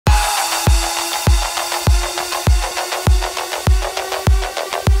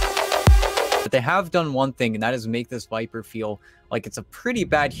But they have done one thing, and that is make this Viper feel like it's a pretty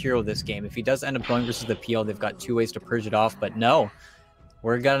bad hero this game. If he does end up going versus the PL, they've got 2 ways to purge it off. But no,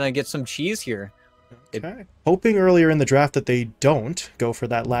 we're gonna get some cheese here. Okay. Hoping earlier in the draft that they don't go for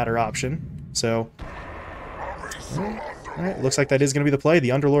that latter option. So, alright, looks like that is going to be the play. The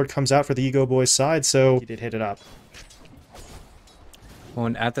Underlord comes out for the Egoboys side, so he did hit it up. Well,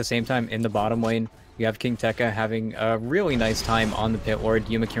 and at the same time, in the bottom lane, you have Kingteka having a really nice time on the pit lord.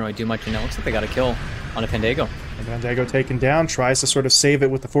 Yuma can't really do much, and it looks like they got a kill on a PandaEgo. And PandaEgo taken down, tries to sort of save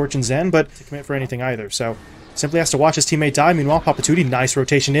it with the Fortune's End, but to commit for anything either. So, simply has to watch his teammate die. Meanwhile, Papatooty, nice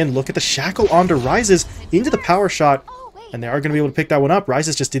rotation in. Look at the shackle onto Rises into the power shot, and they are going to be able to pick that one up.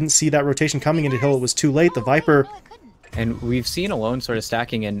 Rises just didn't see that rotation coming until it was too late. The Viper... And we've seen Alone sort of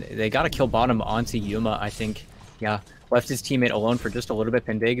stacking, and they got to kill bottom onto Yuma, I think. Yeah, left his teammate alone for just a little bit.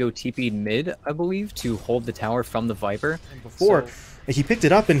 PandaEgo TP'd mid, I believe, to hold the tower from the Viper. Before, he picked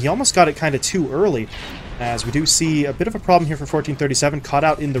it up, and he almost got it kind of too early, as we do see a bit of a problem here for 1437. Caught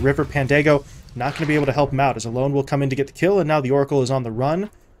out in the river. PandaEgo not going to be able to help him out, as Alone will come in to get the kill, and now the Oracle is on the run.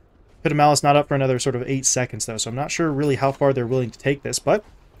 Pit of Malice not up for another sort of 8 seconds, though, so I'm not sure really how far they're willing to take this, but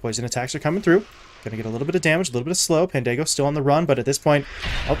poison attacks are coming through. Gonna get a little bit of damage, a little bit of slow. PandaEgo still on the run, but at this point...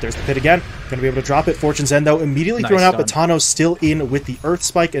 Oh, there's the pit again. Gonna be able to drop it. Fortune's End, though, immediately thrown out, but Tano's still in with the Earth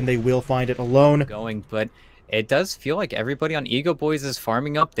Spike, and they will find it Alone. But it does feel like everybody on Egoboys is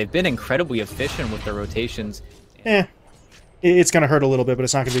farming up. They've been incredibly efficient with their rotations. It's gonna hurt a little bit, but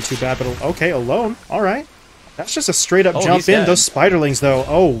it's not gonna be too bad. But okay, Alone. All right. That's just a straight-up jump in. Dead. Those spiderlings, though.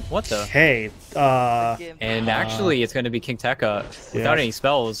 Oh, what the? Okay. And actually, it's going to be Kingteka without any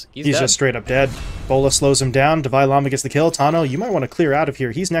spells. He's dead. Just straight up dead. Bola slows him down. Davai Lama gets the kill. Tano, you might want to clear out of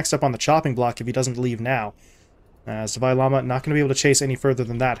here. He's next up on the chopping block if he doesn't leave now. As Davai Lama not going to be able to chase any further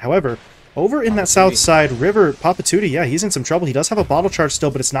than that. However, over in that south side river, Papatooty, yeah, he's in some trouble. He does have a bottle charge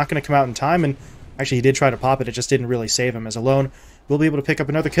still, but it's not going to come out in time. And actually, he did try to pop it. It just didn't really save him. As Alone will be able to pick up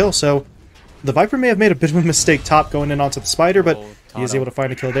another kill. So the Viper may have made a bit of a mistake top going in onto the Spider, but he is able to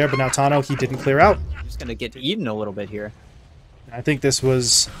find a kill there. But now Tano, he didn't clear out. He's going to get eaten a little bit here. I think this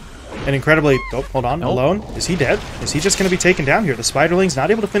was an incredibly... Oh, hold on. Nope. Alone. Is he dead? Is he just going to be taken down here? The Spiderling's not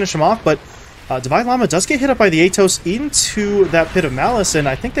able to finish him off, but Davai Lama does get hit up by the Atos into that Pit of Malice, and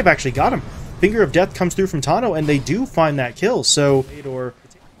I think they've actually got him. Finger of Death comes through from Tano, and they do find that kill, so... Or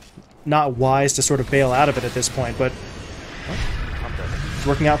not wise to sort of bail out of it at this point, but... It's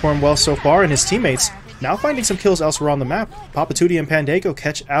working out for him well so far, and his teammates now finding some kills elsewhere on the map. Papatooty and PandaEgo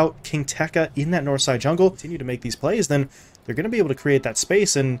catch out Kingteka in that north side jungle. Continue to make these plays, then they're going to be able to create that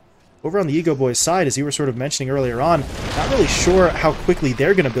space. And over on the Egoboys side, as you were sort of mentioning earlier on, not really sure how quickly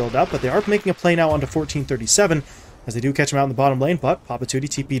they're going to build up, but they are making a play now onto 1437, as they do catch him out in the bottom lane. But Papatooty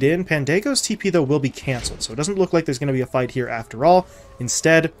TP'd in. PandaEgo's TP, though, will be cancelled, so it doesn't look like there's going to be a fight here after all.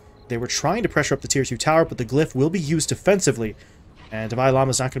 Instead, they were trying to pressure up the tier 2 tower, but the glyph will be used defensively. And Davai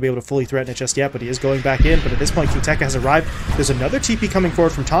Lama's not going to be able to fully threaten it just yet, but he is going back in. But at this point, Kingteka has arrived. There's another TP coming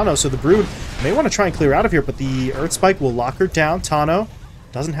forward from Tano, so the Brood may want to try and clear out of here, but the Earth Spike will lock her down. Tano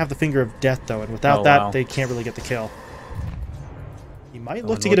doesn't have the Finger of Death, though, and without that, they can't really get the kill. He might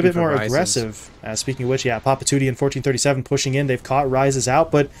look to get a bit more aggressive. Speaking of which, yeah, Papatooty and 1437 pushing in. They've caught Rises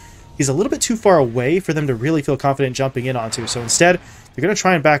out, but he's a little bit too far away for them to really feel confident jumping in onto. So instead, they're going to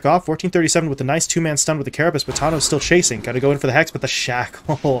try and back off. 1437 with a nice two-man stun with the Carapace, but Tano's still chasing. Got to go in for the Hex, but the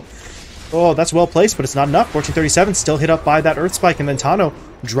Shackle. Oh, that's well placed, but it's not enough. 1437 still hit up by that Earth Spike, and then Tano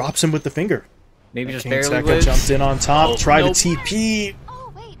drops him with the Finger. Maybe just barely lives. Jumped in on top, tried to TP.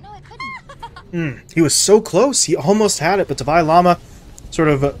 Oh, wait, no, I couldn't. He was so close. He almost had it, but Davai Lama sort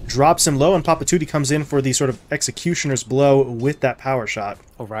of drops him low, and Papatooty comes in for the sort of Executioner's Blow with that power shot.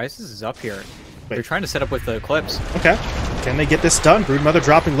 Oh, Rises is up here. They're trying to set up with the Eclipse. Okay. Can they get this done? Broodmother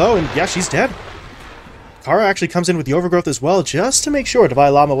dropping low, and yeah, she's dead. Cara actually comes in with the Overgrowth as well, just to make sure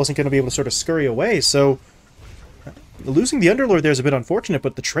Davai Lama wasn't going to be able to sort of scurry away, so... Losing the Underlord there is a bit unfortunate,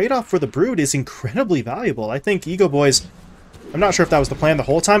 but the trade-off for the Brood is incredibly valuable. I think Egoboys... I'm not sure if that was the plan the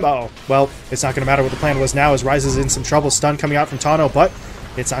whole time. Uh-oh. Well, it's not going to matter what the plan was now, as Rise is in some trouble. Stun coming out from Tano, but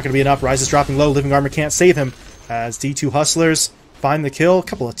it's not going to be enough. Rise is dropping low. Living Armor can't save him, as D2 Hustlers find the kill. A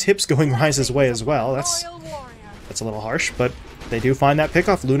couple of tips going Rise's way as well. That's a little harsh, but they do find that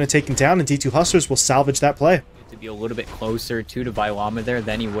pickoff. Luna taken down, and D2 Hustlers will salvage that play. To be a little bit closer to Davai Lama there,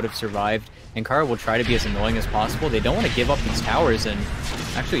 then he would have survived. And Cara will try to be as annoying as possible. They don't want to give up these towers, and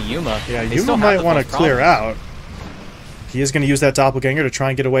actually Yuma... Yeah, Yuma might want to clear out. He is going to use that Doppelganger to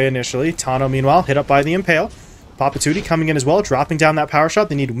try and get away initially. Tano, meanwhile, hit up by the Impale. Papatooty coming in as well, dropping down that power shot.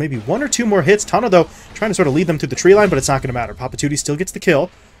 They need maybe 1 or 2 more hits. Tano, though, trying to sort of lead them through the tree line, but it's not going to matter. Papatooty still gets the kill.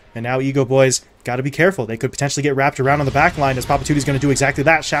 And now Egoboys got to be careful. They could potentially get wrapped around on the back line as Papatooty's going to do exactly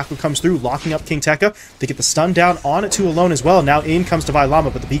that. Shackle comes through, locking up Kingteka. They get the stun down on it to Alone as well. Now in comes Davai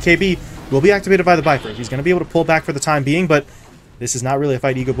Lama, but the BKB will be activated by the Viper. He's going to be able to pull back for the time being, but this is not really a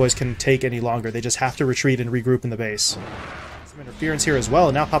fight Egoboys can take any longer. They just have to retreat and regroup in the base. Some interference here as well,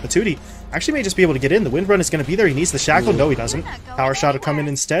 and now Papatooty actually may just be able to get in. The wind run is going to be there. He needs the shackle. No, he doesn't. Power shot will come in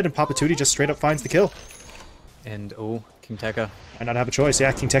instead, and Papatooty just straight up finds the kill. And, oh, Kingteka. Might not have a choice.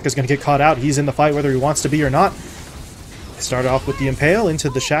 Yeah, Kingteka's going to get caught out. He's in the fight whether he wants to be or not. Start off with the Impale into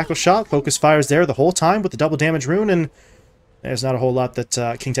the Shackle shot. Focus fires there the whole time with the double damage rune, and there's not a whole lot that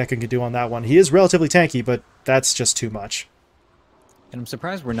Kingteka can do on that one. He is relatively tanky, but that's just too much. And I'm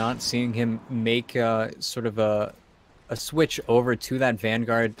surprised we're not seeing him make sort of a switch over to that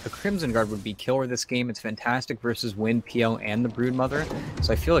Vanguard. A Crimson Guard would be killer this game. It's fantastic versus Wind, PL, and the Broodmother.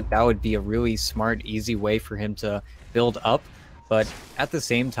 So I feel like that would be a really smart, easy way for him to build up. But at the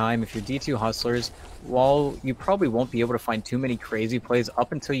same time, if you're D2 Hustlers, while you probably won't be able to find too many crazy plays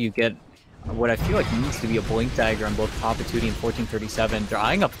up until you get what I feel like needs to be a Blink Dagger on both Papatooty and 1437, they're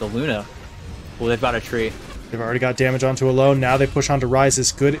eyeing up the Luna. Well, they've got a tree. They've already got damage onto Alone. Now they push onto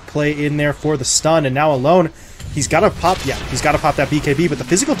Rises. Good play in there for the stun. And now Alone, he's got to pop. Yeah, he's got to pop that BKB, but the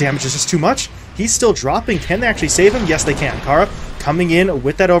physical damage is just too much. He's still dropping. Can they actually save him? Yes, they can. Cara coming in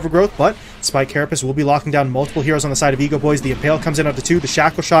with that overgrowth, but Spike Carapace will be locking down multiple heroes on the side of Egoboys. The Impale comes in onto 2. The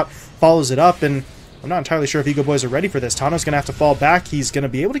Shackle shot follows it up, and I'm not entirely sure if Egoboys are ready for this. Tano's going to have to fall back. He's going to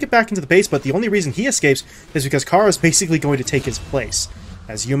be able to get back into the base, but the only reason he escapes is because Cara is basically going to take his place.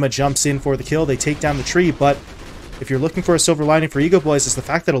 As Yuma jumps in for the kill, they take down the tree, but if you're looking for a silver lining for Egoboys, it's the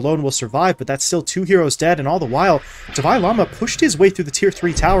fact that Alone will survive, but that's still 2 heroes dead, and all the while, Davai Lama pushed his way through the tier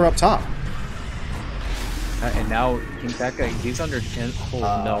 3 tower up top. And now Kingteka, he's under 10. Oh,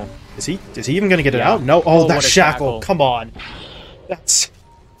 no. Is he even going to get it out? No. Oh, that shackle. Come on. That's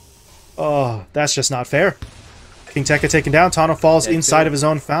just not fair. Kingteka taken down. Tano falls inside of his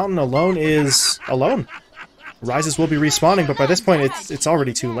own fountain. Alone is alone. Rises will be respawning, but by this point, it's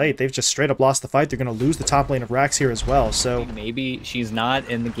already too late. They've just straight up lost the fight. They're going to lose the top lane of Rax here as well, so... Maybe she's not,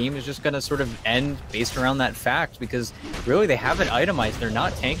 and the game is just going to sort of end based around that fact, because really they haven't itemized. They're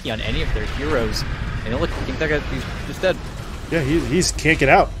not tanky on any of their heroes. And look, Kingteka, he's just dead. Yeah, he can't get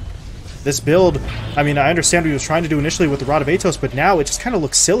out. This build, I mean, I understand what he was trying to do initially with the Rod of Atos, but now it just kind of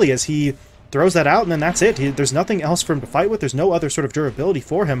looks silly as he throws that out, and then that's it. There's nothing else for him to fight with. There's no other sort of durability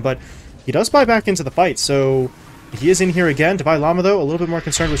for him, but he does buy back into the fight, so he is in here again. Davai Lama, though, a little bit more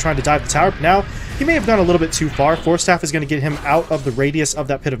concerned with trying to dive the tower, but now he may have gone a little bit too far. Force Staff is going to get him out of the radius of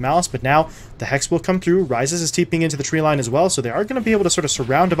that Pit of Malice, but now the Hex will come through. Rises is TPing into the tree line as well, so they are going to be able to sort of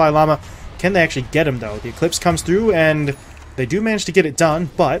surround Davai Lama. Can they actually get him, though? The Eclipse comes through, and they do manage to get it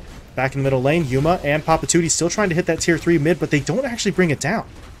done, but back in the middle lane, Yuma and Papatooty still trying to hit that tier 3 mid, but they don't actually bring it down.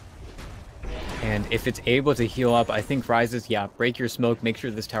 And if it's able to heal up, I think Rises, yeah, break your smoke, make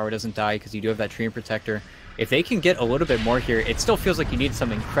sure this tower doesn't die, because you do have that Treant Protector. If they can get a little bit more here, it still feels like you need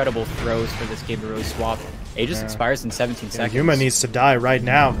some incredible throws for this game to really swap. Aegis expires in 17 seconds. Yuma needs to die right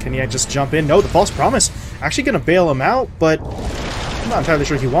now. Can he just jump in? No, the False Promise actually going to bail him out, but I'm not entirely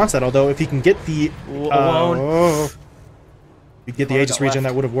sure he wants that, although if he can get the... If you get the Aegis regen,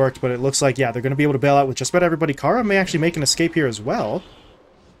 that would have worked, but it looks like, yeah, they're going to be able to bail out with just about everybody. Cara may actually make an escape here as well.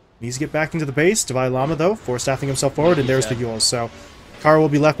 Needs to get back into the base. Davai Lama, though, force-staffing himself forward, and there's the Yules. So Cara will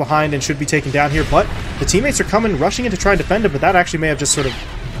be left behind and should be taken down here, but the teammates are coming, rushing in to try and defend him, but that actually may have just sort of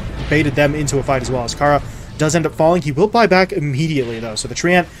baited them into a fight as well. As Cara does end up falling, he will buy back immediately, though. So the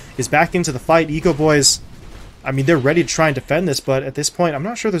Treant is back into the fight. Egoboys, I mean, they're ready to try and defend this, but at this point, I'm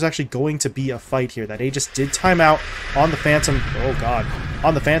not sure there's actually going to be a fight here. That Aegis did time out on the Phantom, oh god,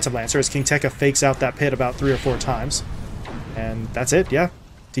 on the Phantom Lancer, as Kingteka fakes out that pit about 3 or 4 times. And that's it, yeah.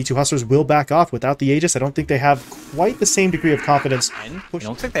 D2 Hustlers will back off without the Aegis. I don't think they have quite the same degree of confidence. It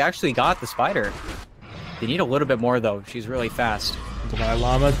looks like they actually got the Spider. They need a little bit more, though. She's really fast. Davai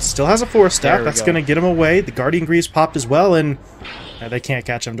Lama still has a Force Staff. That's going to get him away. The Guardian Greaves popped as well, and they can't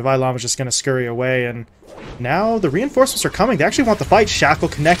catch him. Davai Lama's just going to scurry away, and now the reinforcements are coming. They actually want the fight. Shackle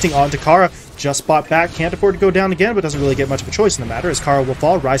connecting onto Cara. Just bought back. Can't afford to go down again, but doesn't really get much of a choice in the matter as Cara will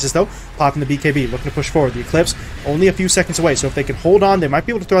fall. Rises, though, popping the BKB. Looking to push forward. The Eclipse only a few seconds away, so if they can hold on, they might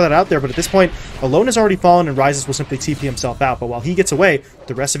be able to throw that out there, but at this point, Alone has already fallen, and Rises will simply TP himself out. But while he gets away,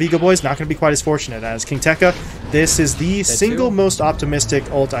 the rest of Egoboys not going to be quite as fortunate as Kingteka. This is the single most optimistic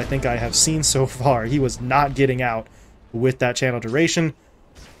ult I think I have seen so far. He was not getting out with that channel duration.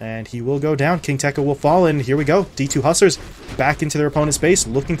 And he will go down. Kingteka will fall, and here we go. D2 Hustlers back into their opponent's base,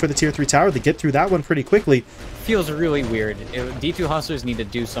 looking for the tier 3 tower. They get through that one pretty quickly. Feels really weird. D2 Hustlers need to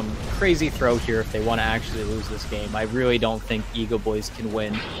do some crazy throw here if they want to actually lose this game. I really don't think Egoboys can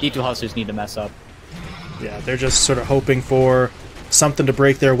win. D2 Hustlers need to mess up. Yeah, they're just sort of hoping for something to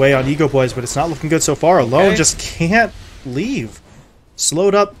break their way on Egoboys, but it's not looking good so far. Alone just can't leave.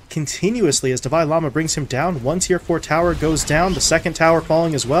 Slowed up continuously as Davai Lama brings him down. One tier 4 tower goes down, the second tower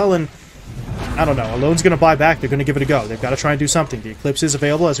falling as well, and I don't know. Alone's going to buy back. They're going to give it a go. They've got to try and do something. The Eclipse is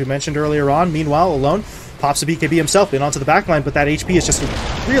available, as we mentioned earlier on. Meanwhile, Alone pops a BKB himself in onto the backline, but that HP is just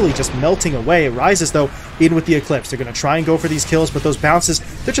really just melting away. It rises, though, in with the Eclipse. They're going to try and go for these kills, but those bounces,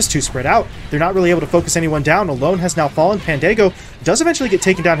 they're just too spread out. They're not really able to focus anyone down. Alone has now fallen. PandaEgo does eventually get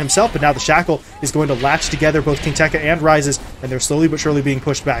taken down himself, but now the Shackle is going to latch together both Kingteka and Rises, and they're slowly but surely being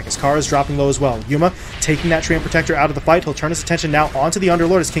pushed back as Cara is dropping low as well. Yuma taking that Treant Protector out of the fight. He'll turn his attention now onto the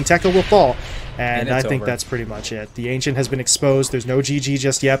Underlord as Kingteka will fall. And I think that's pretty much it. The Ancient has been exposed. There's no GG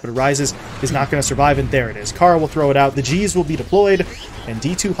just yet, but Rises is not going to survive, and there it is. Cara will throw it out. The Gs will be deployed, and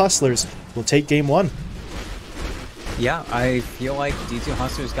D2 Hustlers will take game 1. Yeah, I feel like D2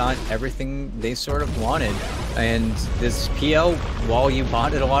 Hustlers got everything they sort of wanted. And this PL, while you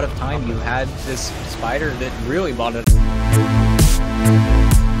bought it a lot of time, you had this spider that really bought it